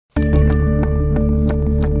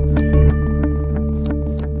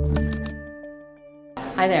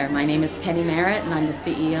Hi there, my name is Penny Marrett and I'm the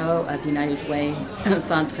CEO of United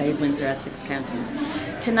Way-Centraid, Windsor-Essex County.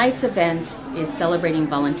 Tonight's event is celebrating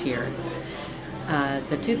volunteers.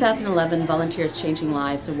 The 2011 Volunteers Changing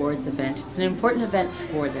Lives Awards event is an important event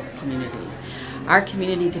for this community. Our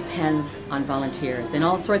community depends on volunteers in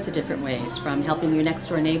all sorts of different ways, from helping your next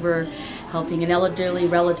door neighbor, helping an elderly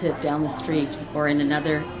relative down the street or in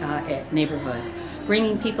another neighborhood,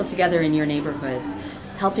 bringing people together in your neighborhoods,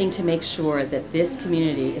 helping to make sure that this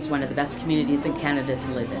community is one of the best communities in Canada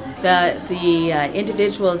to live in. The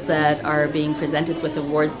individuals that are being presented with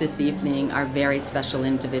awards this evening are very special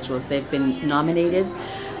individuals. They've been nominated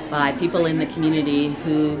by people in the community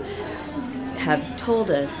who have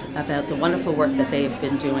told us about the wonderful work that they've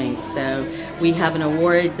been doing. So we have an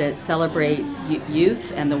award that celebrates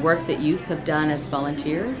youth and the work that youth have done as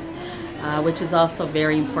volunteers, which is also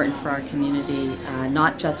very important for our community,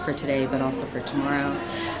 not just for today but also for tomorrow.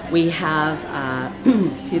 We have a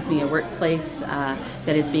workplace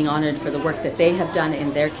that is being honored for the work that they have done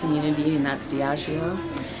in their community, and that's Diageo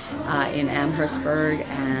in Amherstburg,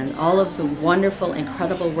 and all of the wonderful,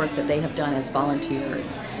 incredible work that they have done as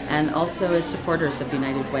volunteers and also as supporters of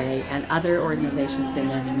United Way and other organizations in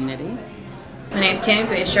their community. My name is Tammy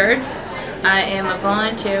Way-Centraid. I am a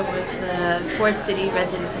volunteer with the Ford City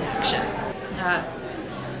Residents in Action.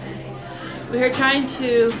 We are trying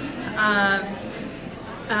to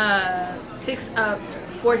fix up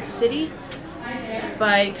Ford City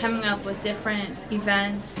by coming up with different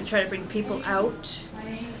events to try to bring people out,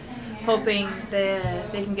 hoping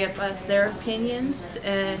that they can give us their opinions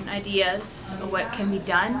and ideas of what can be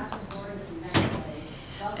done.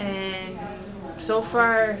 And so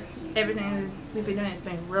far, everything we've been doing has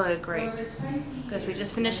been really great, because we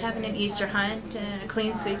just finished having an Easter hunt and a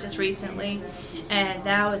clean sweep just recently, and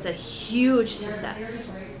that was a huge success,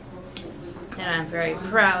 and I'm very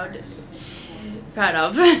proud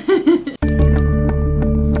of.